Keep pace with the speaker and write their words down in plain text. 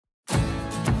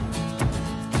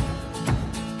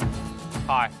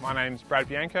Hi, my name's Brad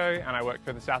Bianco and I work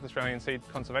for the South Australian Seed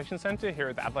Conservation Centre here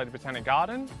at the Adelaide Botanic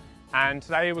Garden. And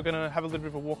today we're going to have a little bit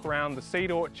of a walk around the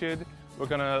seed orchard. We're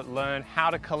going to learn how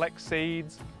to collect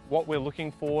seeds, what we're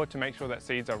looking for to make sure that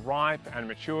seeds are ripe and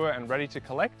mature and ready to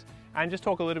collect, and just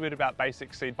talk a little bit about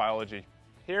basic seed biology.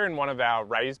 Here in one of our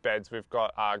raised beds we've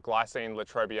got Glycine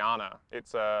latrobiana.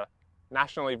 It's a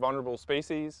nationally vulnerable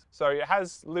species, so it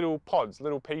has little pods,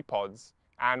 little pea pods.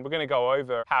 And we're going to go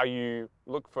over how you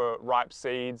look for ripe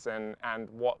seeds and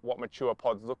what mature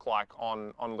pods look like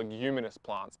on leguminous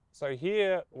plants. So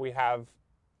here we have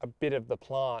a bit of the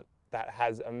plant that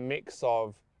has a mix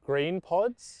of green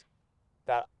pods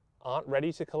that aren't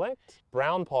ready to collect,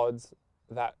 brown pods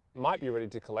that might be ready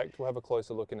to collect, we'll have a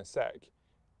closer look in a sec,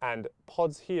 and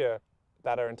pods here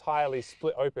that are entirely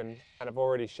split open and have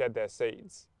already shed their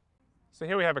seeds. So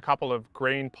here we have a couple of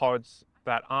green pods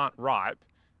that aren't ripe.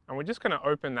 And we're just going to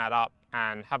open that up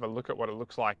and have a look at what it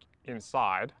looks like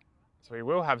inside. So we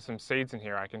will have some seeds in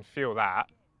here, I can feel that,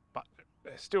 but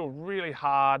they're still really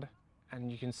hard.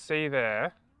 And you can see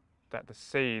there that the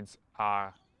seeds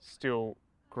are still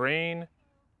green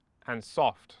and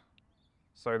soft.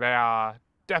 So they are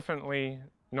definitely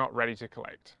not ready to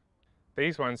collect.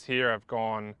 These ones here have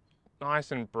gone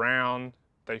nice and brown.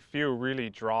 They feel really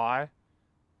dry.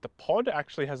 The pod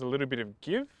actually has a little bit of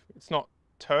give. It's not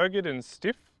turgid and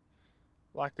stiff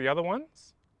like the other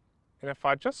ones. And if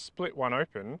I just split one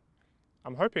open,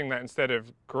 I'm hoping that instead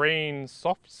of green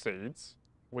soft seeds,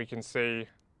 we can see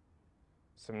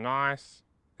some nice,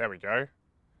 there we go,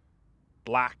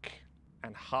 black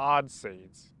and hard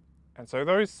seeds. And so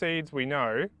those seeds, we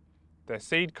know their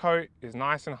seed coat is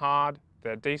nice and hard,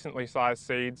 they're decently sized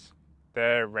seeds,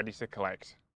 they're ready to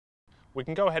collect. We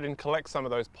can go ahead and collect some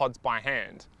of those pods by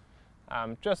hand,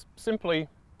 just simply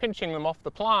pinching them off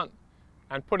the plant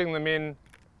and putting them in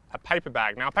a paper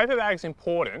bag. Now, a paper bag is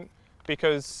important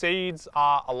because seeds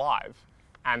are alive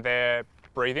and they're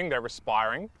breathing, they're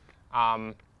respiring.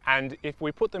 And if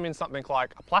we put them in something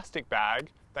like a plastic bag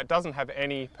that doesn't have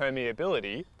any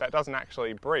permeability, that doesn't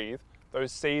actually breathe,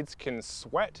 those seeds can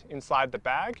sweat inside the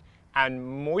bag,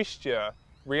 and moisture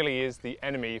really is the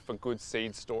enemy for good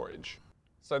seed storage.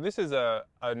 So this is a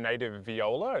native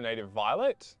viola, a native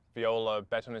violet. Viola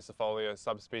betonicifolia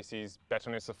subspecies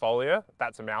betonicifolia,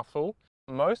 that's a mouthful.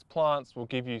 Most plants will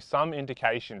give you some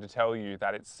indication to tell you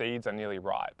that its seeds are nearly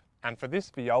ripe. And for this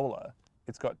viola,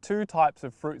 it's got two types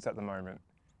of fruits at the moment.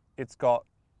 It's got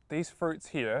these fruits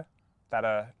here that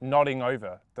are nodding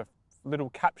over. The little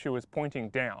capsule is pointing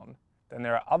down. Then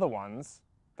there are other ones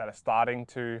that are starting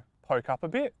to poke up a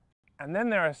bit. And then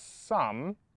there are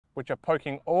some which are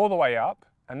poking all the way up.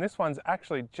 And this one's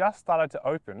actually just started to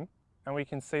open. And we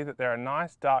can see that there are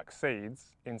nice dark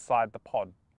seeds inside the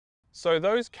pod. So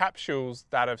those capsules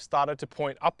that have started to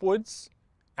point upwards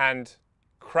and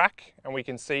crack, and we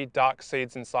can see dark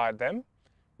seeds inside them,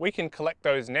 we can collect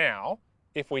those now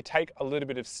if we take a little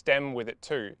bit of stem with it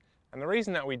too. And the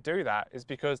reason that we do that is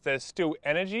because there's still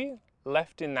energy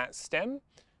left in that stem,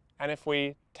 and if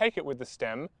we take it with the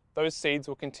stem, those seeds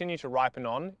will continue to ripen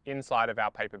on inside of our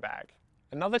paper bag.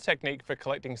 Another technique for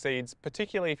collecting seeds,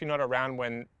 particularly if you're not around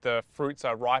when the fruits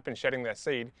are ripe and shedding their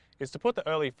seed, is to put the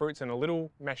early fruits in a little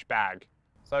mesh bag.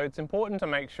 So it's important to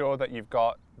make sure that you've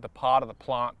got the part of the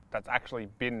plant that's actually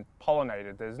been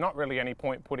pollinated. There's not really any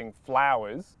point putting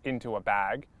flowers into a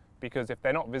bag because if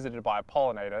they're not visited by a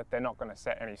pollinator, they're not going to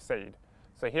set any seed.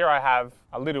 So here I have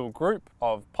a little group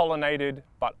of pollinated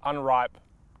but unripe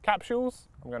capsules.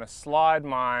 I'm going to slide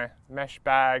my mesh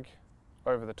bag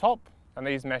over the top. And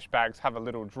these mesh bags have a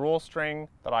little drawstring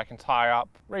that I can tie up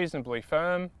reasonably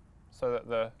firm so that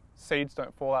the seeds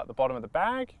don't fall out the bottom of the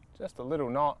bag, just a little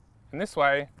knot. And this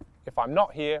way, if I'm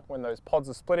not here when those pods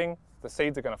are splitting, the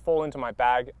seeds are going to fall into my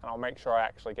bag and I'll make sure I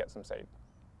actually get some seed.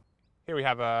 Here we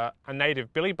have a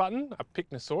native billy button, a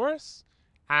Pycnosaurus.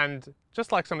 And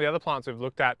just like some of the other plants we've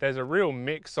looked at, there's a real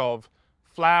mix of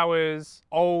flowers,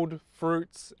 old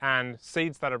fruits, and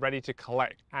seeds that are ready to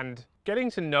collect. And getting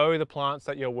to know the plants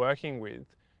that you're working with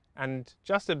and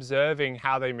just observing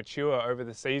how they mature over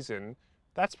the season,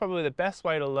 that's probably the best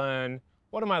way to learn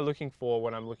what am I looking for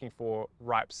when I'm looking for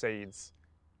ripe seeds.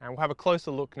 And we'll have a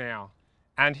closer look now.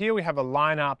 And here we have a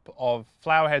lineup of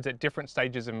flower heads at different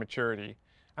stages of maturity.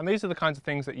 And these are the kinds of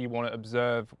things that you want to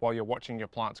observe while you're watching your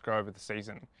plants grow over the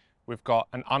season. We've got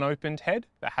an unopened head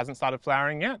that hasn't started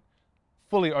flowering yet,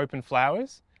 fully open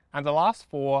flowers, and the last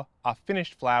four are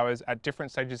finished flowers at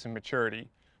different stages of maturity.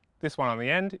 This one on the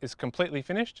end is completely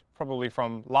finished, probably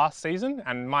from last season,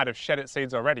 and might have shed its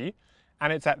seeds already.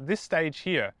 And it's at this stage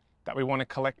here that we want to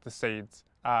collect the seeds,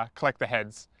 collect the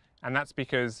heads. And that's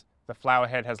because the flower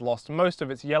head has lost most of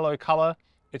its yellow color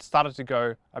it started to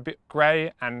go a bit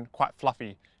grey and quite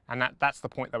fluffy, and that's the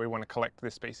point that we want to collect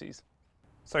this species.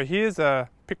 So here's a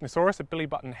Pycnosaurus, a billy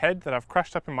button head that I've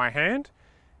crushed up in my hand.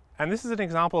 And this is an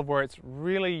example of where it's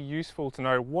really useful to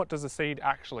know what does a seed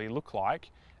actually look like.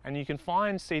 And you can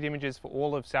find seed images for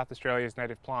all of South Australia's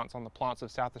native plants on the Plants of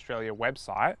South Australia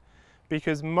website,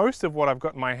 because most of what I've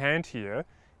got in my hand here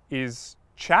is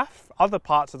chaff, other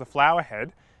parts of the flower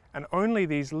head, and only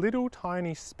these little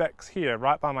tiny specks here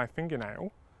right by my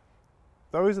fingernail,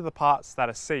 those are the parts that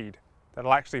are seed,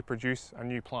 that'll actually produce a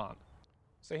new plant.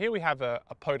 So here we have a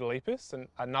Podolepis,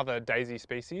 another daisy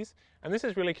species, and this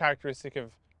is really characteristic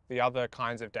of the other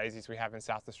kinds of daisies we have in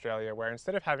South Australia, where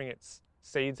instead of having its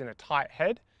seeds in a tight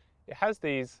head, it has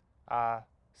these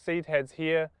seed heads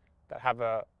here that have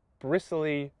a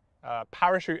bristly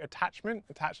parachute attachment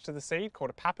attached to the seed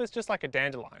called a pappus, just like a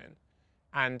dandelion.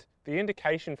 And the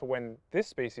indication for when this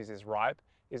species is ripe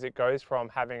is it goes from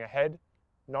having a head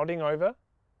nodding over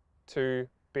to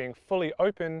being fully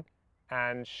open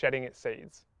and shedding its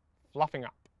seeds, fluffing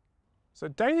up. So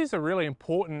daisies are really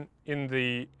important in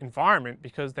the environment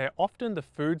because they're often the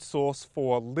food source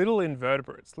for little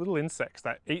invertebrates, little insects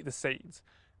that eat the seeds.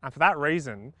 And for that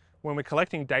reason, when we're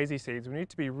collecting daisy seeds, we need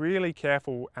to be really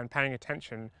careful and paying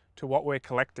attention to what we're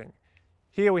collecting.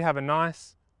 Here we have a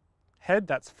nice head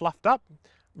that's fluffed up,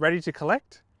 ready to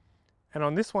collect. And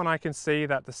on this one, I can see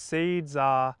that the seeds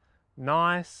are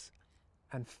nice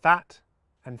and fat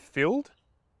and filled.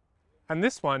 And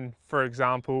this one, for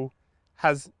example,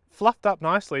 has fluffed up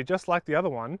nicely, just like the other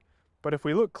one. But if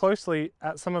we look closely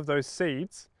at some of those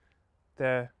seeds,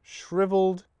 they're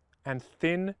shriveled and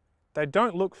thin. They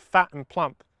don't look fat and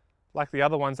plump like the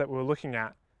other ones that we were looking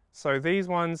at. So these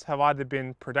ones have either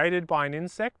been predated by an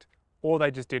insect or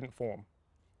they just didn't form.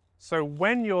 So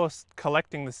when you're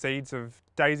collecting the seeds of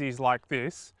daisies like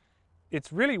this,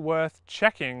 it's really worth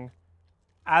checking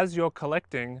as you're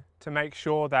collecting to make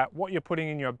sure that what you're putting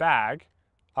in your bag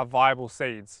are viable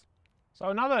seeds. So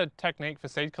another technique for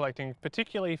seed collecting,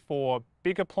 particularly for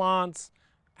bigger plants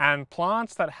and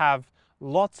plants that have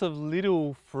lots of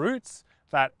little fruits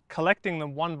that collecting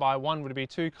them one by one would be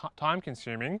too time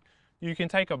consuming, you can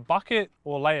take a bucket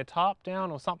or lay a tarp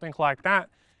down or something like that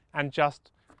and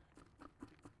just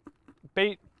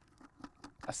beat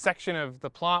a section of the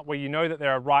plant where you know that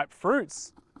there are ripe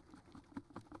fruits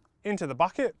into the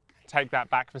bucket, take that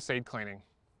back for seed cleaning.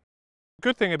 The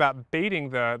good thing about beating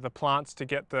the plants to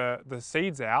get the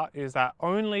seeds out is that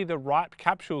only the ripe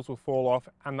capsules will fall off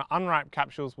and the unripe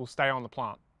capsules will stay on the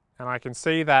plant. And I can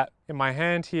see that in my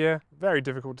hand here, very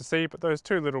difficult to see, but those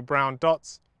two little brown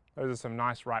dots, those are some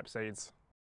nice ripe seeds.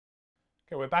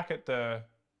 Okay, we're back at the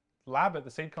lab at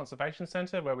the Seed Conservation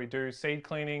Centre where we do seed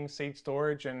cleaning, seed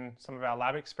storage and some of our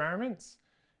lab experiments.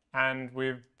 And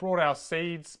we've brought our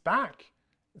seeds back.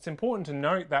 It's important to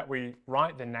note that we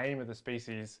write the name of the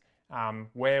species,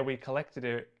 where we collected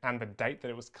it and the date that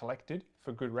it was collected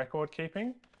for good record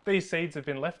keeping. These seeds have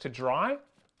been left to dry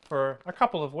for a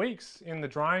couple of weeks in the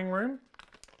drying room,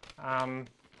 and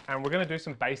we're going to do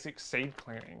some basic seed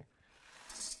cleaning.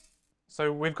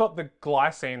 So we've got the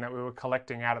glycine that we were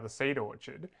collecting out of the seed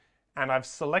orchard, and I've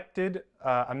selected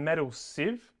a metal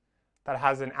sieve that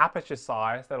has an aperture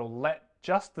size that will let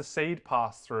just the seed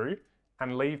pass through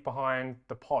and leave behind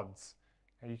the pods.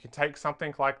 And you can take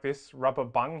something like this rubber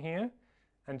bung here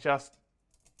and just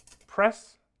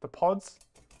press the pods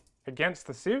against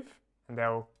the sieve and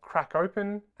they'll crack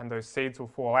open and those seeds will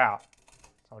fall out.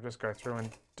 So I'll just go through and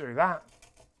do that.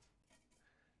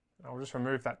 I'll just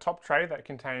remove that top tray that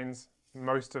contains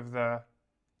most of the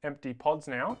empty pods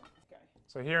now. Okay.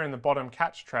 So here in the bottom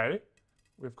catch tray,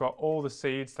 we've got all the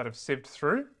seeds that have sieved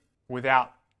through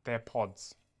without their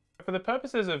pods. For the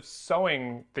purposes of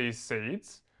sowing these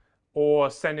seeds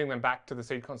or sending them back to the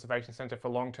Seed Conservation Centre for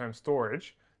long-term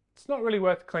storage, it's not really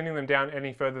worth cleaning them down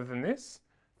any further than this.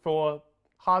 For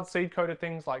hard seed-coated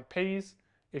things like peas,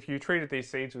 if you treated these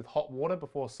seeds with hot water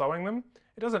before sowing them,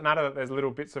 it doesn't matter that there's little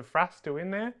bits of frass still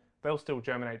in there, they'll still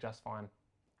germinate just fine.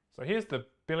 So here's the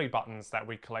billy buttons that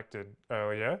we collected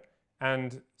earlier,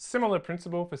 and similar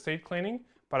principle for seed cleaning,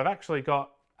 but I've actually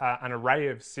got an array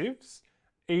of sieves,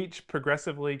 each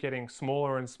progressively getting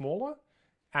smaller and smaller.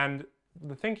 And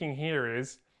the thinking here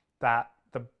is that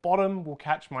the bottom will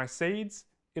catch my seeds,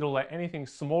 it'll let anything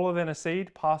smaller than a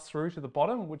seed pass through to the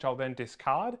bottom, which I'll then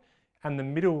discard, and the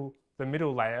middle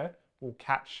layer will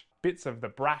catch bits of the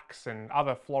bracts and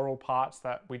other floral parts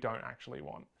that we don't actually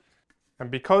want. And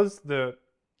because the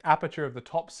aperture of the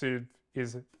top sieve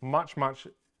is much, much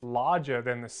larger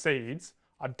than the seeds,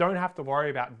 I don't have to worry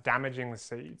about damaging the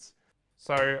seeds.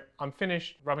 So I'm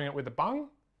finished rubbing it with a bung,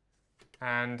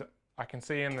 and I can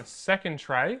see in the second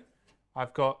tray,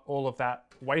 I've got all of that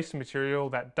waste material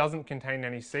that doesn't contain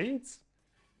any seeds,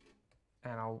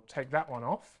 and I'll take that one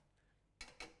off.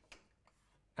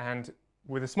 And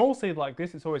with a small seed like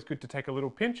this, it's always good to take a little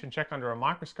pinch and check under a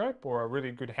microscope or a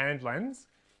really good hand lens.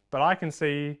 But I can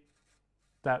see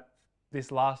that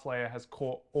this last layer has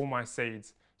caught all my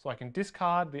seeds. So I can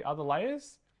discard the other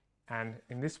layers, and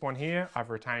in this one here, I've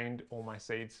retained all my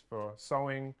seeds for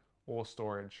sowing or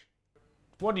storage.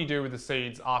 What do you do with the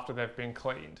seeds after they've been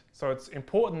cleaned? So it's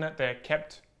important that they're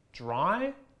kept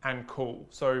dry and cool.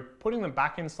 So putting them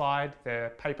back inside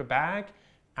their paper bag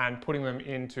and putting them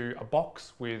into a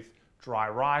box with dry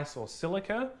rice or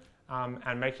silica,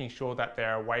 and making sure that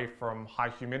they're away from high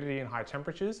humidity and high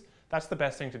temperatures. That's the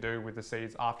best thing to do with the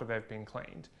seeds after they've been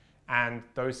cleaned. And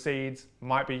those seeds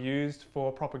might be used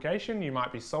for propagation. You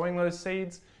might be sowing those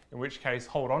seeds, in which case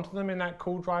hold on to them in that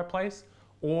cool, dry place.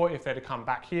 Or if they're to come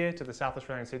back here to the South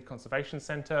Australian Seed Conservation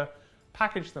Centre,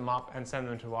 package them up and send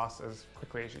them to us as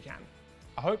quickly as you can.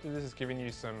 I hope that this has given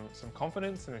you some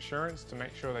confidence and assurance to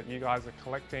make sure that you guys are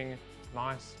collecting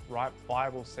nice, ripe,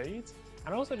 viable seeds.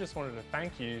 And I also just wanted to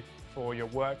thank you for your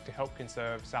work to help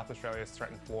conserve South Australia's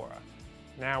threatened flora.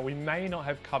 Now, we may not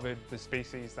have covered the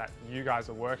species that you guys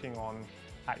are working on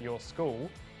at your school,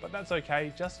 but that's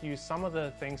okay. Just use some of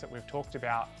the things that we've talked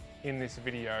about in this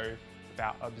video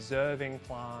about observing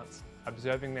plants,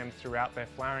 observing them throughout their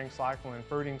flowering cycle and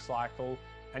fruiting cycle,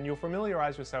 and you'll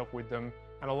familiarise yourself with them.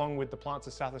 And along with the Plants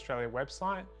of South Australia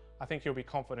website, I think you'll be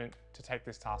confident to take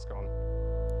this task on.